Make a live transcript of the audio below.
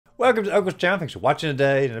Welcome to Uncle's Channel. Thanks for watching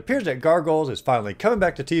today. And it appears that Gargoyles is finally coming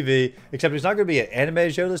back to TV, except it's not going to be an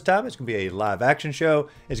animated show this time. It's going to be a live action show.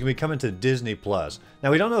 It's going to be coming to Disney Plus.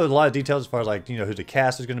 Now, we don't know a lot of details as far as who the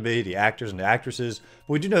cast is going to be, the actors and the actresses,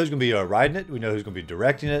 but we do know who's going to be writing it. We know who's going to be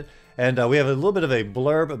directing it. And we have a little bit of a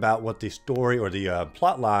blurb about what the story or the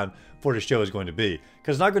plot line for the show is going to be.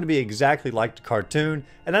 Because it's not going to be exactly like the cartoon,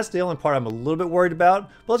 and that's the only part I'm a little bit worried about.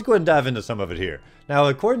 But let's go ahead and dive into some of it here. Now,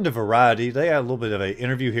 according to Variety, they had a little bit of an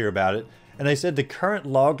interview here about it, and they said the current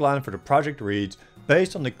logline for the project reads,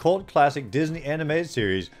 based on the cult classic Disney animated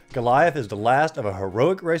series, Goliath is the last of a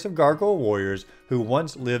heroic race of gargoyle warriors who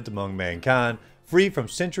once lived among mankind. Free from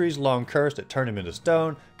centuries-long curse that turned him into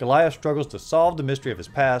stone, Goliath struggles to solve the mystery of his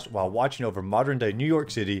past while watching over modern-day New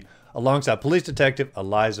York City alongside police detective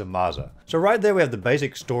Eliza Maza. So right there we have the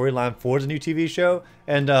basic storyline for the new TV show,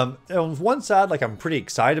 and on one side, I'm pretty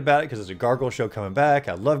excited about it because it's a gargoyle show coming back.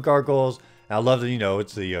 I love gargoyles, and I love that,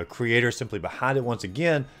 it's the creator simply behind it once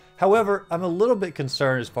again. However, I'm a little bit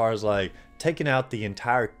concerned as far as taking out the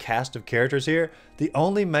entire cast of characters here. The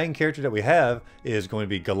only main character that we have is going to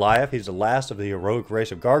be Goliath. He's the last of the heroic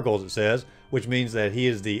race of gargoyles, it says, which means that he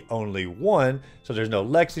is the only one. So there's no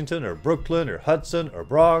Lexington or Brooklyn or Hudson or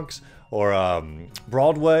Bronx or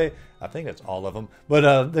Broadway. I think that's all of them.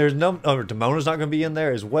 But there's no, Damona's not going to be in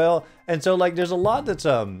there as well. And so there's a lot that's,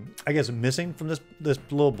 I guess, missing from this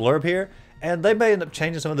little blurb here. And they may end up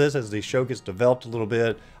changing some of this as the show gets developed a little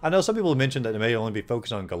bit. I know some people have mentioned that it may only be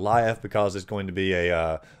focused on Goliath because it's going to be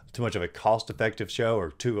a too much of a cost-effective show,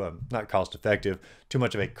 or not cost-effective, too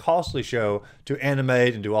much of a costly show to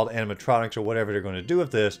animate and do all the animatronics or whatever they're going to do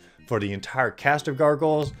with this for the entire cast of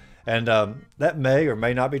gargoyles. And that may or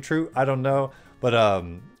may not be true. I don't know. But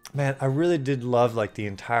man, I really did love the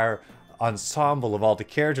entire ensemble of all the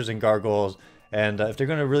characters in Gargoyles. And if they're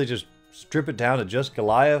going to really just strip it down to just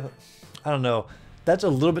Goliath, I don't know. That's a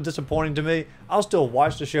little bit disappointing to me. I'll still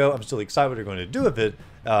watch the show. I'm still excited what they're going to do with it,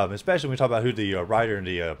 especially when we talk about who the writer and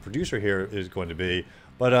the producer here is going to be.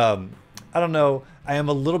 But I don't know. I am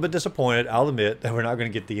a little bit disappointed, I'll admit, that we're not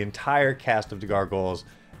going to get the entire cast of the Gargoyles,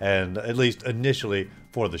 and at least initially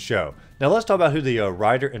for the show. Now let's talk about who the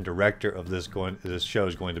writer and director of this show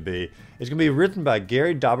is going to be. It's going to be written by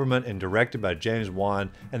Gary Dauberman and directed by James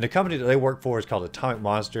Wan, and the company that they work for is called Atomic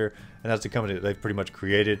Monster, and that's the company that they've pretty much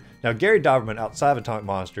created. Now Gary Dauberman, outside of Atomic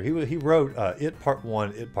Monster, he wrote It Part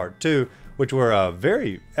 1, It Part 2, which were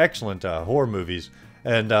very excellent horror movies.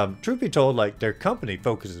 And truth be told, their company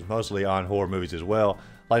focuses mostly on horror movies as well.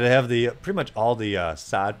 They have pretty much all the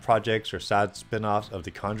side projects or side spin-offs of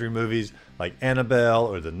the Conjuring movies, like Annabelle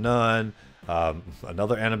or The Nun,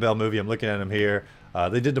 another Annabelle movie. I'm looking at them here.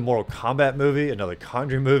 They did the Mortal Kombat movie, another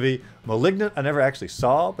Conjuring movie. Malignant, I never actually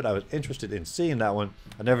saw, but I was interested in seeing that one.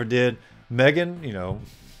 I never did. Megan,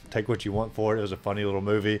 take what you want for it. It was a funny little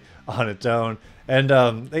movie on its own. And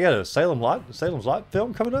they got a Salem's Lot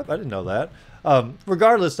film coming up. I didn't know that.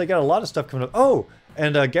 Regardless, they got a lot of stuff coming up. Oh,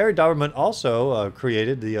 and Gary Dauberman also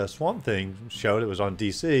created the Swamp Thing show that was on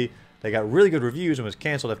DC. They got really good reviews and was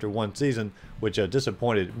canceled after one season, which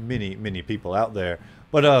disappointed many people out there.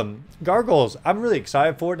 But Gargoyles, I'm really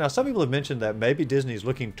excited for it. Now, some people have mentioned that maybe Disney's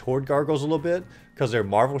looking toward Gargoyles a little bit because their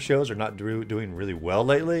Marvel shows are not doing really well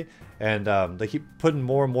lately. And they keep putting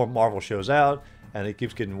more and more Marvel shows out, and it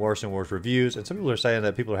keeps getting worse and worse reviews. And some people are saying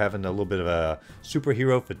that people are having a little bit of a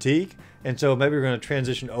superhero fatigue. And so maybe we're going to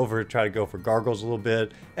transition over to try to go for Gargoyles a little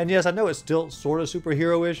bit. And yes, I know it's still sort of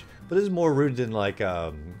superhero-ish, but this is more rooted in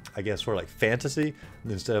I guess sort of fantasy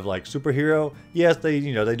instead of superhero. Yes, they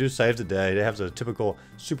do save the day. They have the typical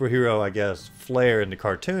superhero, I guess, flair in the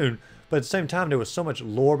cartoon. But at the same time, there was so much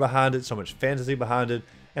lore behind it, so much fantasy behind it.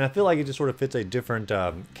 And I feel like it just sort of fits a different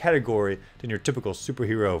category than your typical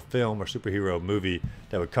superhero film or superhero movie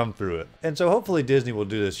that would come through it. And so hopefully Disney will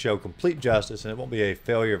do this show complete justice, and it won't be a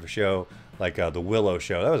failure of a show like the Willow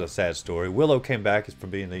show. That was a sad story. Willow came back from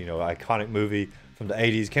being the iconic movie from the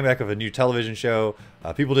 80s, came back with a new television show.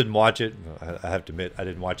 People didn't watch it. I have to admit, I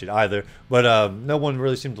didn't watch it either. But no one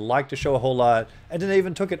really seemed to like the show a whole lot. And then they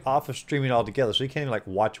even took it off of streaming altogether. So you can't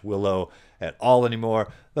even watch Willow at all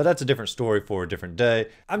anymore. But that's a different story for a different day.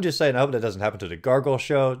 I'm just saying I hope that doesn't happen to the Gargoyle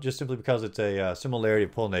show, just simply because it's a similarity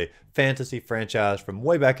of pulling a fantasy franchise from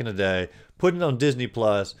way back in the day, putting it on Disney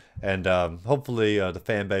Plus, and hopefully the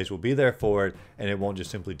fan base will be there for it, and it won't just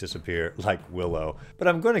simply disappear like Willow. But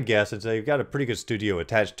I'm going to guess, since they've got a pretty good studio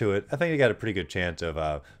attached to it, I think they got a pretty good chance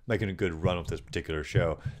of making a good run with this particular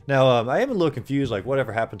show. Now, I am a little confused, like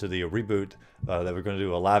whatever happened to the reboot that we're going to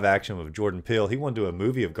do a live action with Jordan Peele. He wanted to do a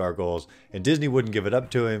movie of Gargoyles, and Disney wouldn't give it up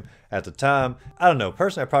to him at the time. I don't know.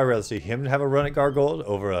 Personally, I'd probably rather see him have a run at Gargoyles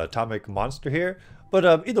over Atomic Monster here.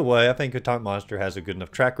 But either way, I think Atomic Monster has a good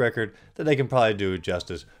enough track record that they can probably do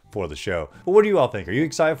justice for the show. But what do you all think? Are you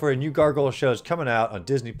excited for a new Gargoyles show that's coming out on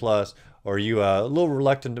Disney Plus? Or are you a little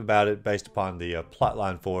reluctant about it based upon the plot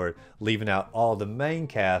line for it, leaving out all the main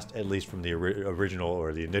cast, at least from the original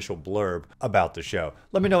or the initial blurb about the show?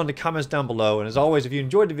 Let me know in the comments down below. And as always, if you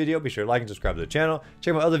enjoyed the video, be sure to like and subscribe to the channel.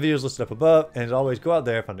 Check my other videos listed up above. And as always, go out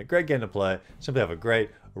there, find a great game to play. Simply have a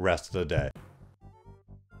great rest of the day.